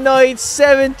of the night.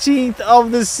 17th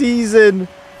of the season.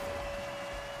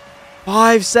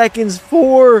 5 seconds.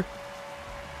 4.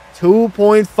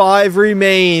 2.5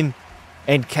 remain.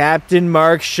 And Captain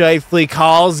Mark Scheifele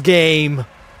calls game.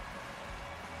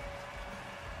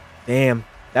 Damn.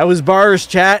 That was bars,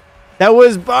 chat. That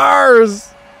was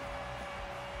bars.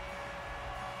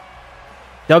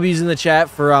 W's in the chat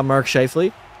for Mark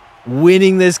Scheifele.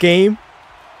 Winning this game.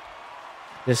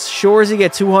 As sure as he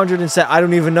get 207. I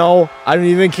don't even know. I don't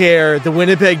even care. The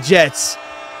Winnipeg Jets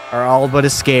are all but a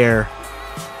scare.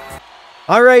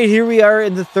 All right, here we are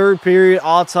in the third period.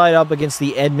 All tied up against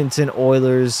the Edmonton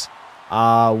Oilers.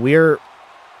 We're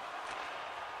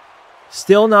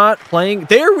still not playing.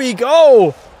 There we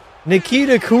go.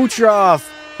 Nikita Kucherov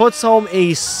puts home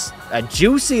a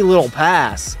juicy little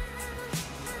pass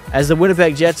as the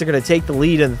Winnipeg Jets are going to take the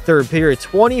lead in the third period.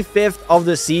 25th of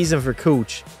the season for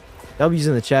Cooch. W's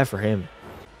in the chat for him.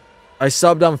 I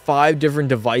subbed on 5 different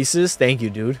devices. Thank you,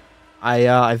 dude.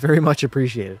 I very much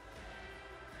appreciate it.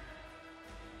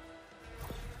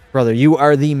 Brother, you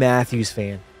are the Matthews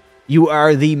fan. You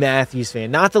are the Matthews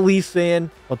fan. Not the Leafs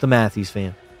fan, but the Matthews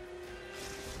fan.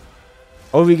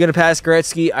 Oh, are we going to pass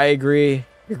Gretzky? I agree.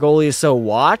 Your goalie is so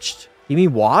watched. You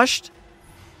mean washed?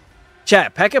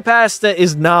 Chat, Pekka Pasta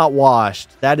is not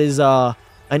washed. That is an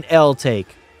L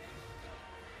take.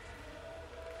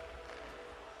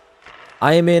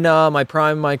 I am in my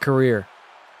prime of my career.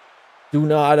 Do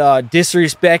not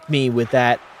disrespect me with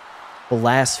that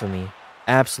blasphemy.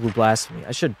 Absolute blasphemy.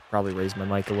 I should probably raise my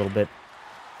mic a little bit.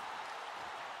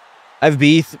 I have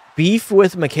beef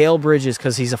with Mikal Bridges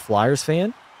because he's a Flyers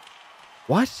fan.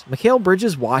 What? Mikal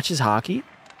Bridges watches hockey?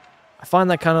 I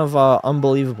find that kind of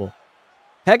unbelievable.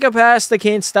 Pekka Pasta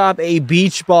can't stop a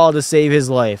beach ball to save his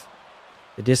life.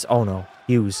 Oh no.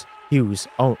 Hughes.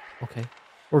 Oh, okay.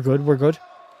 We're good.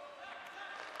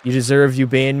 You deserve you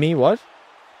banned me. What?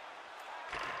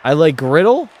 I like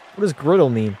griddle? What does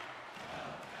griddle mean?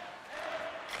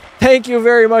 Thank you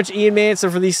very much, Ian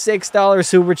Manson, for the $6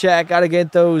 super chat. Gotta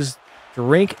get those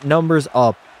drink numbers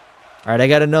up. All right, I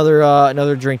got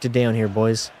another drink to down here,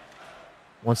 boys.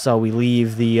 Once we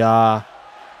leave the...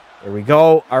 there we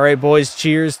go. All right, boys.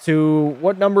 Cheers to...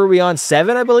 What number are we on?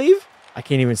 7, I believe? I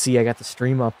can't even see. I got the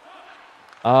stream up.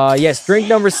 Yes, drink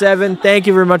number 7. Thank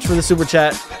you very much for the super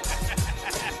chat.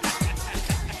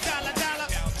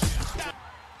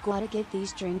 Gotta get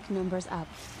these drink numbers up.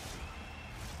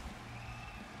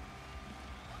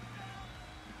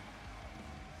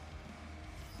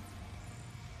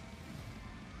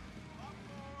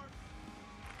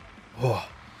 Oh.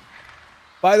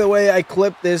 By the way, I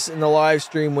clipped this in the live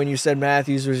stream when you said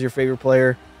Matthews was your favorite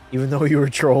player, even though you were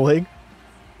trolling.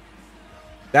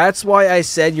 That's why I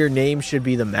said your name should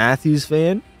be the Matthews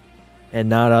fan and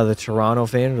not the Toronto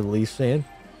fan or the Leafs fan.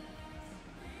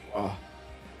 Oh.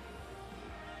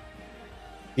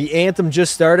 The anthem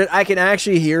just started. I can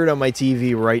actually hear it on my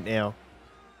TV right now.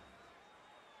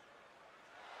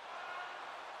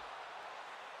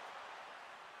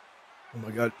 Oh my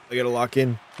God, I gotta lock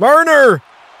in. Marner!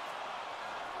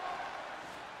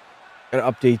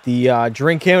 Gotta update the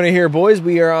drink counter here, boys.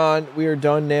 We are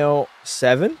done now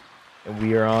 7. And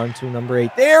we are on to number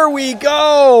 8. There we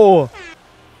go!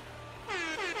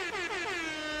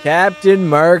 Captain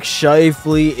Mark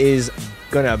Scheifele is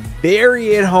gonna bury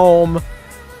it home.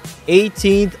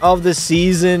 18th of the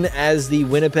season as the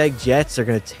Winnipeg Jets are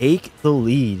gonna take the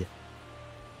lead.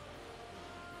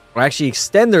 Or actually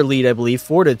extend their lead, I believe,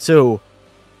 4-2.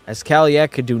 As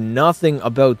Kaliak could do nothing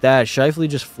about that. Scheifele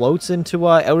just floats into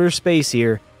outer space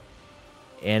here.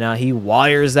 And he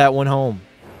wires that one home.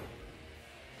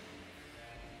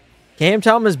 Cam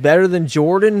Thomas better than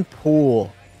Jordan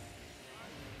Poole.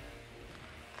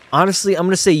 Honestly, I'm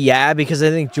going to say yeah, because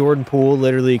I think Jordan Poole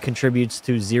literally contributes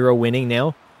to 0 winning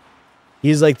now.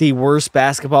 He's like the worst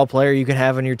basketball player you can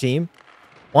have on your team.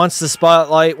 Wants the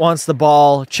spotlight, wants the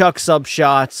ball, chucks up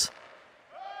shots.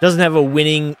 Doesn't have a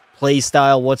winning play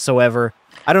style whatsoever.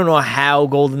 I don't know how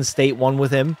Golden State won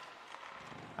with him.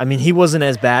 I mean, he wasn't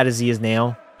as bad as he is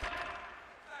now.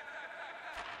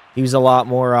 He was a lot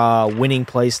more winning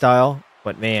play style.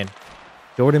 But man,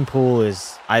 Jordan Poole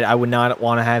is... I would not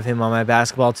want to have him on my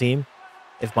basketball team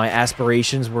if my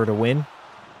aspirations were to win.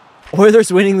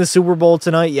 Oilers winning the Super Bowl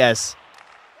tonight? Yes.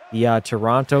 The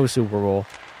Toronto Super Bowl.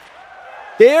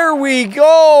 There we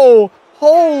go!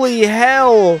 Holy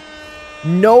hell!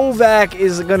 Novak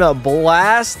is going to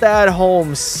blast that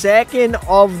home. 2nd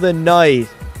of the night.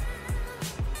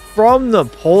 From the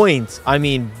point. I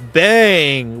mean,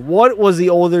 bang! What was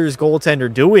the Oilers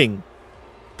goaltender doing?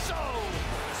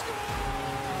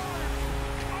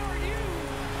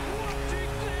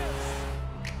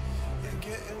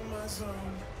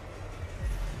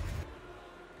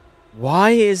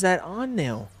 Why is that on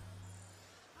now?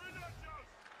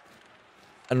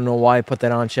 I don't know why I put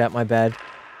that on, chat. My bad.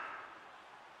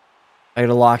 I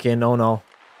gotta lock in. Oh, no.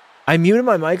 I muted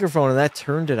my microphone and that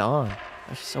turned it on.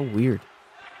 That's so weird.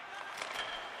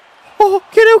 Oh,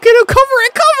 get out, get out. Cover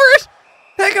it.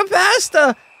 Pekka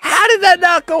Pasta. How did that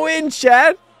not go in,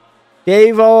 chat?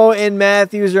 Davo and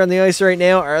Matthews are on the ice right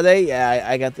now. Are they? Yeah,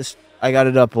 I got this. I got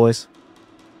it up, boys.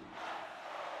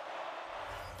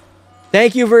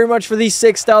 Thank you very much for the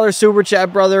 $6 super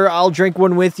chat, brother. I'll drink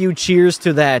one with you. Cheers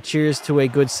to that. Cheers to a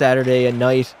good Saturday at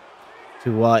night.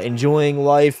 To enjoying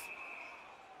life.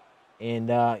 And,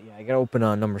 yeah, I got to open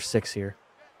on number 6 here.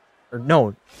 Or,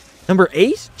 no. Number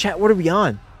 8? Chat, what are we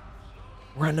on?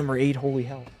 We're on number 8. Holy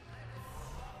hell.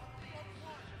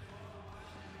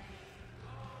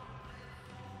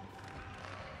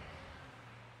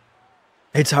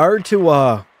 It's hard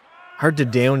to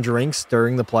down drinks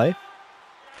during the play.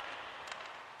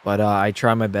 But I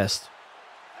try my best.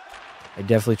 I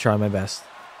definitely try my best.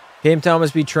 Cam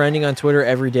Thomas be trending on Twitter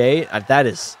every day. That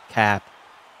is cap.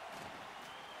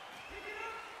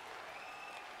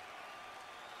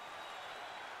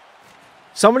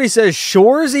 Somebody says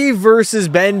Shorzy versus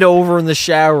bend over in the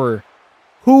shower.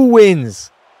 Who wins?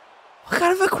 What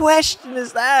kind of a question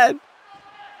is that?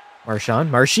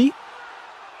 Marshy?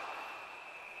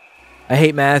 I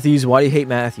hate Matthews. Why do you hate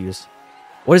Matthews?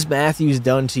 What has Matthews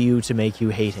done to you to make you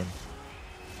hate him?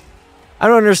 I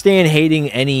don't understand hating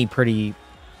any pretty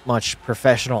much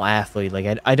professional athlete.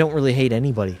 Like, I don't really hate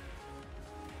anybody.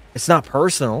 It's not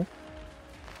personal.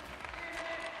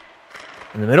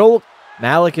 In the middle,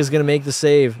 Malik is going to make the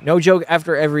save. No joke,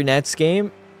 after every Nets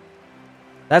game.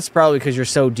 That's probably because you're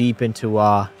so deep into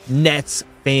Nets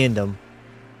fandom.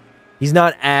 He's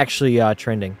not actually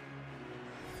trending.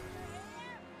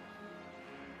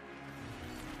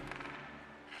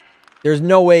 There's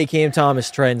no way Cam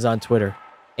Thomas trends on Twitter.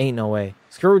 Ain't no way.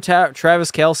 Screw Travis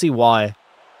Kelce. Why?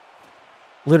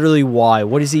 Literally, why?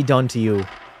 What has he done to you?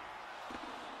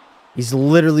 He's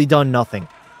literally done nothing.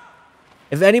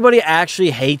 If anybody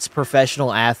actually hates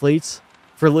professional athletes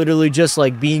for literally just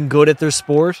like being good at their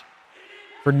sport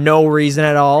for no reason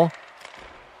at all,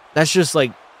 that's just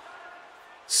like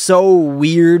so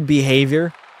weird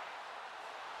behavior,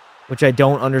 which I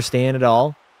don't understand at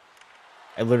all.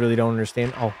 I literally don't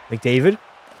understand. Oh, McDavid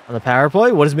on the power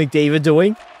play. What is McDavid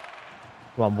doing?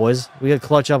 Come on, boys. We got to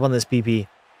clutch up on this PP.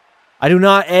 I do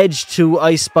not edge to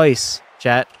Ice Spice,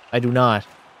 chat. I do not.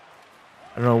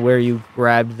 I don't know where you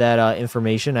grabbed that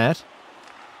information at.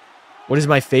 What is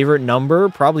my favorite number?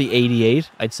 Probably 88,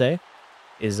 I'd say,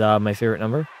 is my favorite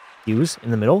number. Hughes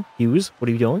in the middle. Hughes, what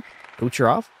are you doing?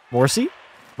 Kucherov. Marshy?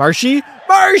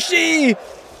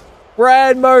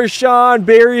 Brad Marchand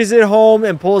buries it home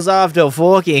and pulls off the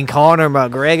fucking Conor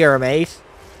McGregor, mate.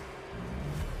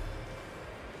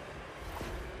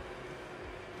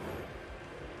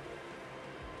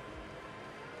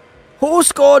 Who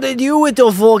scolded you with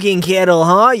the fucking kettle,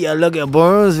 huh? You look at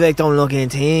Burns victim looking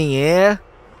thing, yeah?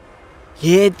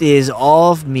 Get this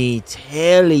off me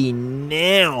telly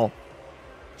now.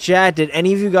 Chat, did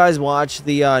any of you guys watch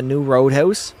the new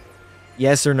Roadhouse?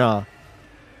 Yes or no?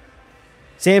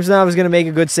 Samsonov is going to make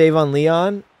a good save on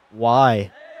Leon.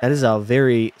 Why? That is a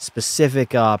very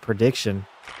specific prediction.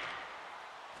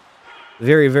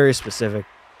 Very, very specific.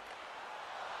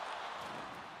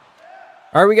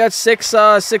 All right, we got 6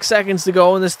 seconds to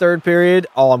go in this third period.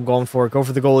 Oh, I'm going for it. Go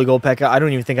for the goalie goal, Pekka. I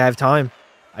don't even think I have time.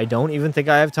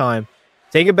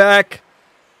 Take it back.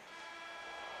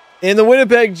 And the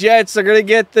Winnipeg Jets are going to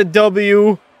get the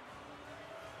W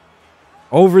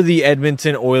over the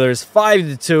Edmonton Oilers.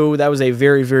 5-2. That was a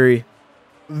very, very,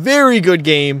 very good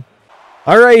game.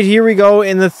 All right, here we go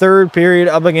in the third period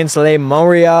up against Les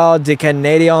Montreal des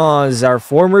Canadiens, our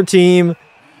former team,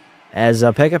 as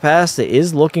Pekka Pasta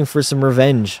is looking for some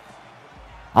revenge.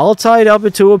 I'll tie it up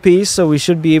at 2 apiece, so we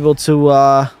should be able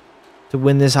to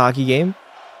win this hockey game.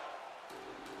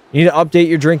 You need to update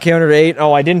your drink counter to 8.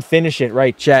 Oh, I didn't finish it.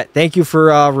 Right, chat. Thank you for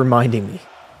reminding me.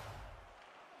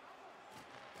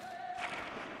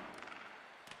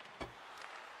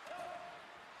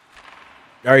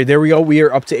 All right, there we go. We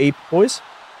are up to 8, boys.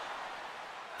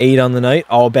 8 on the night.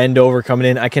 Oh, bend over coming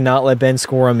in. I cannot let Ben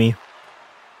score on me.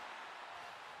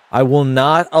 I will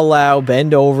not allow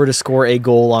bend over to score a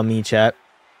goal on me, chat.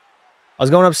 I was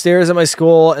going upstairs at my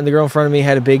school, and the girl in front of me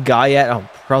had a big guy at. Oh,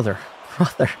 brother.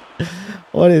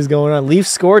 What is going on? Leafs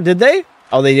scored, did they?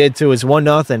 Oh, they did too. It's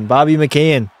 1-0. Bobby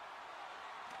McCann.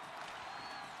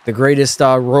 The greatest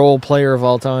role player of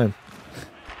all time.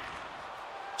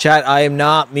 Chat, I am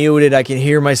not muted. I can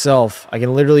hear myself. I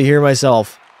can literally hear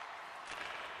myself.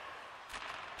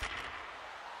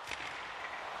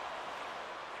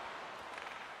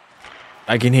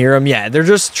 I can hear them. Yeah, they're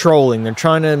just trolling. They're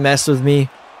trying to mess with me,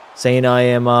 saying I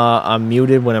am I'm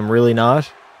muted when I'm really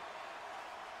not.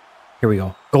 Here we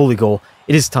go. Goalie goal.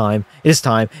 It is time. It is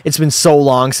time. It's been so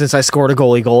long since I scored a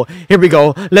goalie goal. Here we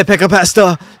go. Le Pekka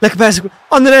Pasta.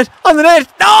 On the net. On the net.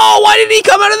 No! Why did he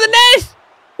come out of the net?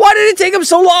 Why did it take him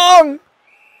so long?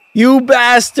 You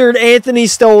bastard, Anthony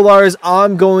Stolars.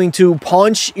 I'm going to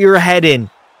punch your head in.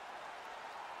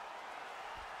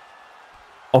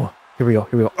 Oh, here we go.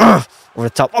 Here we go. Ugh, over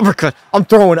the top. Uppercut. I'm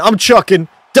throwing. I'm chucking.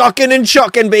 Ducking and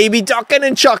chucking, baby. Ducking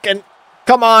and chucking.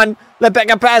 Come on. Le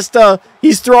Pekka Pasta.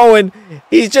 He's throwing.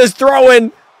 He's just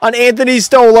throwing on Anthony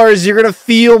Stolars. You're going to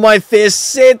feel my fist.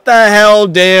 Sit the hell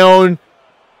down.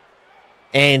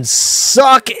 And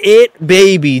suck it,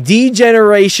 baby.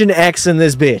 D-Generation X in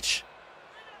this bitch.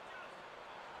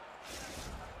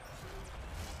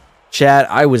 Chat,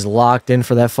 I was locked in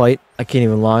for that fight. I can't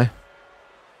even lie.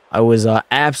 I was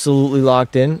absolutely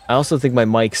locked in. I also think my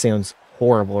mic sounds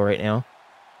horrible right now.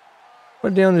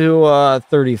 Put it down to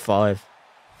 35.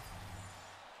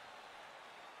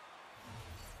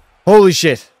 Holy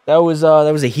shit. That was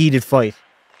a heated fight.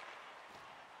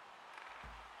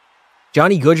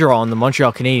 Johnny Gaudreau on the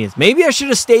Montreal Canadiens. Maybe I should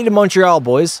have stayed in Montreal,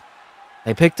 boys.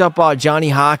 They picked up Johnny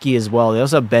Hockey as well. They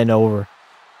also have Ben Over.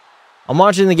 I'm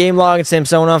watching the game log, and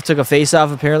Samsonov took a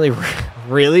face-off, apparently.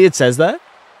 Really? It says that?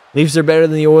 Leafs are better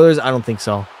than the Oilers? I don't think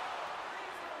so.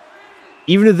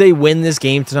 Even if they win this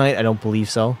game tonight, I don't believe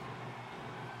so.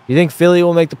 You think Philly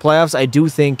will make the playoffs? I do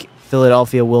think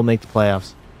Philadelphia will make the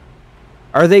playoffs.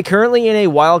 Are they currently in a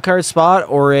wild card spot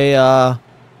or a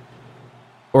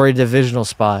divisional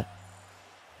spot?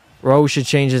 Rowe should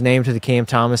change his name to the Cam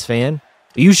Thomas fan.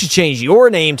 You should change your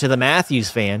name to the Matthews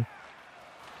fan.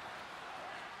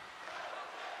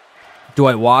 Do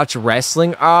I watch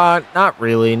wrestling? Not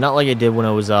really. Not like I did when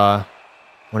I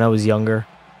was younger.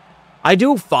 I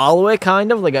do follow it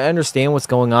kind of. Like I understand what's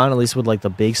going on, at least with like the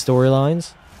big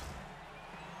storylines.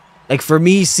 Like for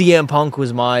me, CM Punk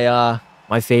was my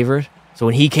favorite. So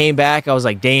when he came back, I was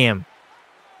like, damn.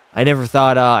 I never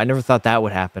thought that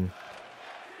would happen.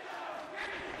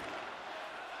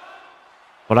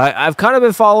 But I've kind of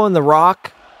been following The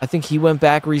Rock. I think he went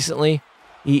back recently.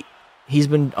 He's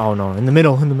been in the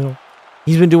middle.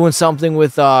 He's been doing something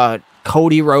with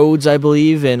Cody Rhodes, I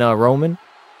believe, and Roman,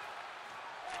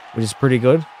 which is pretty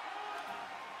good.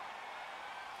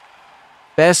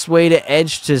 Best way to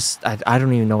edge to... I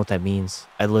don't even know what that means.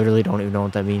 I literally don't even know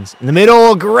what that means. In the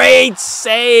middle, great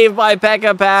save by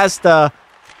Pekka Pasta.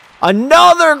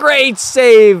 Another great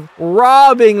save,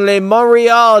 robbing Le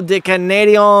Montreal des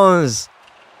Canadiens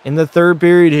in the third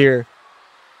period here.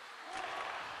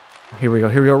 Here we go.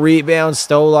 Rebound.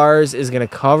 Stolars is going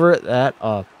to cover that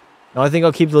up. No, I think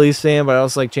I'll keep the Leafs fan, but I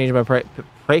also like changing my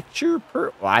picture.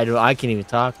 I can't even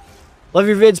talk. Love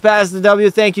your vids. Pass the W.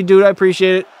 Thank you, dude. I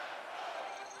appreciate it.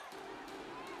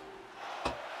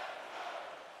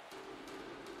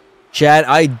 Chad,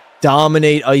 I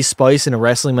dominate Ice Spice in a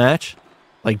wrestling match.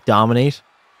 Like, dominate.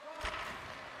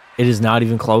 It is not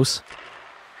even close.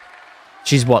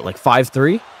 She's what, like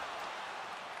 5'3"?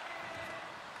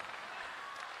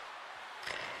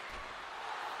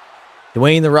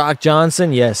 Dwayne The Rock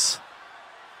Johnson, yes.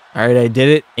 All right, I did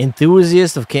it.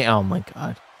 Enthusiast of can. Oh my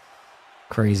God,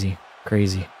 crazy.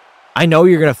 I know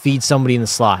you're gonna feed somebody in the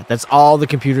slot. That's all the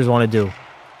computers want to do.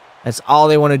 That's all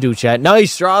they want to do, chat.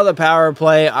 Nice draw the power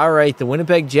play. All right, the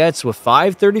Winnipeg Jets with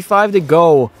 5:35 to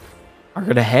go are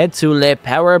gonna head to le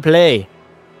power play.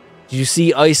 Did you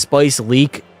see Ice Spice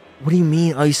leak? What do you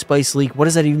mean Ice Spice leak? What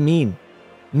does that even mean?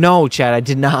 No, chat, I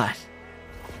did not.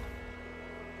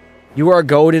 You are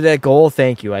goated at goal.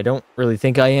 Thank you. I don't really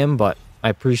think I am, but I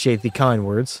appreciate the kind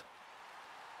words.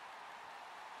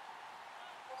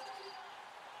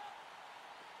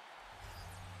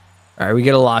 All right, we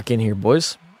got to lock in here,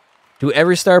 boys. Do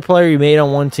every star player you made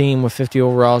on one team with 50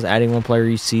 overalls, adding one player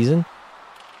each season.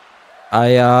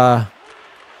 I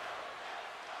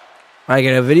got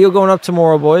a video going up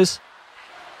tomorrow, boys.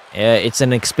 It's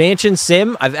an expansion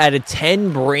sim. I've added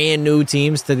 10 brand new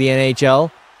teams to the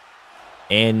NHL.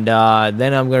 And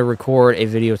then I'm going to record a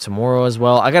video tomorrow as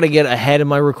well. I got to get ahead of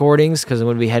my recordings because I'm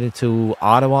going to be headed to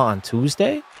Ottawa on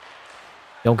Tuesday.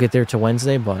 Don't get there till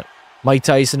Wednesday, but Mike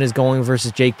Tyson is going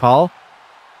versus Jake Paul.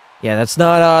 Yeah, that's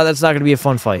not going to be a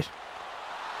fun fight.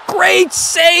 Great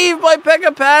save by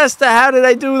Pekka Pasta. How did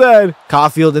I do that?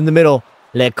 Caulfield in the middle.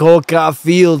 Leko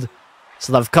Caulfield.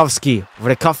 Slavkovsky over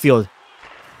to Caulfield.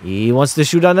 He wants to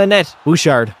shoot on the net.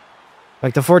 Bouchard.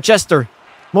 Back to Forchester.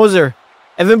 Moser.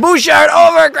 Evan Bouchard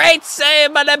over. Great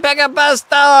save by the Pekka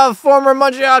Pasta, former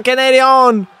Montreal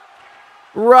Canadien.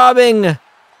 Robbing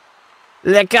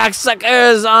Le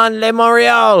Cocksuckers on Le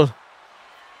Montreal.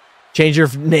 Change your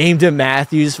name to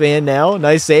Matthews fan now.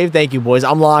 Nice save. Thank you, boys.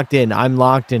 I'm locked in.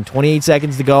 28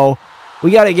 seconds to go.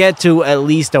 We got to get to at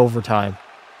least overtime.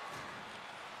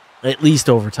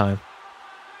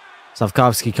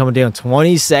 Slavkovsky coming down.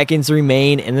 20 seconds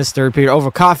remain in this third period. Over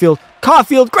Caulfield.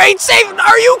 Caulfield, great save.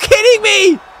 Are you kidding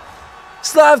me?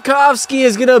 Slavkovsky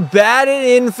is going to bat it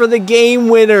in for the game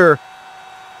winner.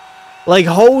 Like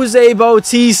Jose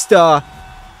Bautista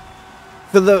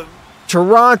for the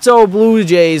Toronto Blue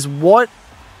Jays. What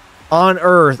on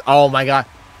earth? Oh, my God.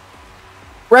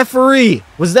 Referee,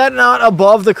 was that not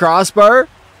above the crossbar?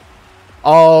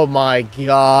 Oh, my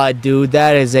God, dude.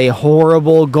 That is a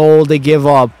horrible goal to give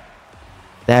up.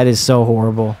 That is so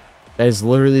horrible. That is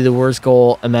literally the worst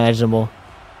goal imaginable.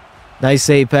 Nice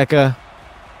save, Pekka.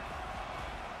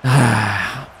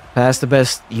 Pass the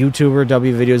best YouTuber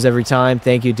W videos every time.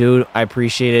 Thank you, dude. I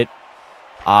appreciate it.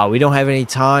 We don't have any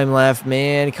time left,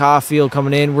 man. Caulfield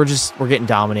coming in. We're getting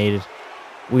dominated.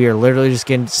 We are literally just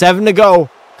getting 7 to go.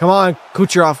 Come on,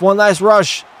 Kucherov. One last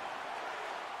rush.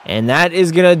 And that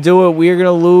is going to do it. We are going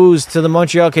to lose to the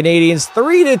Montreal Canadiens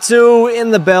 3-2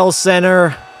 in the Bell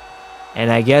Center.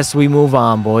 And I guess we move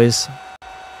on, boys.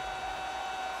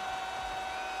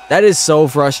 That is so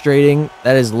frustrating.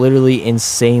 That is literally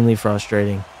insanely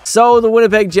frustrating. So the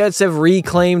Winnipeg Jets have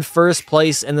reclaimed first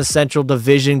place in the Central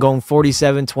Division, going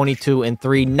 47, 22, and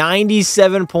 3.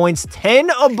 97 points, 10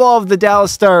 above the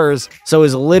Dallas Stars. So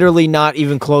it's literally not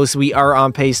even close. We are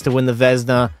on pace to win the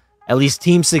Vezina. At least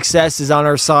team success is on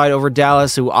our side over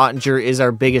Dallas, who Ottinger is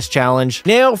our biggest challenge.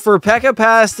 Now for Pekka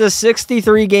Pasta,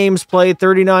 63 games played,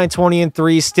 39, 20, and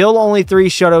 3. Still only 3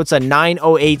 shutouts, a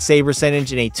 908 save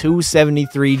percentage, and a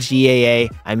 273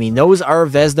 GAA. I mean, those are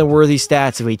Vezina-worthy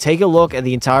stats. If we take a look at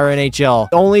the entire NHL,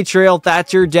 only trail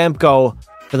Thatcher Demko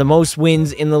for the most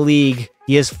wins in the league.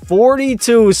 He has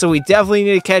 42, so we definitely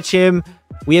need to catch him.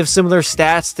 We have similar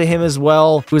stats to him as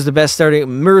well. Who's the best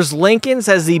starting? Mers Linkins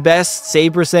has the best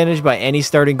save percentage by any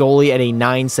starting goalie at a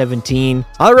 917.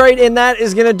 All right, and that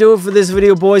is going to do it for this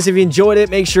video, boys. If you enjoyed it,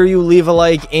 make sure you leave a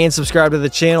like and subscribe to the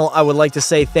channel. I would like to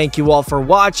say thank you all for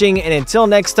watching, and until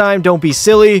next time, don't be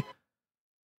silly.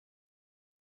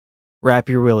 Wrap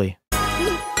your willy.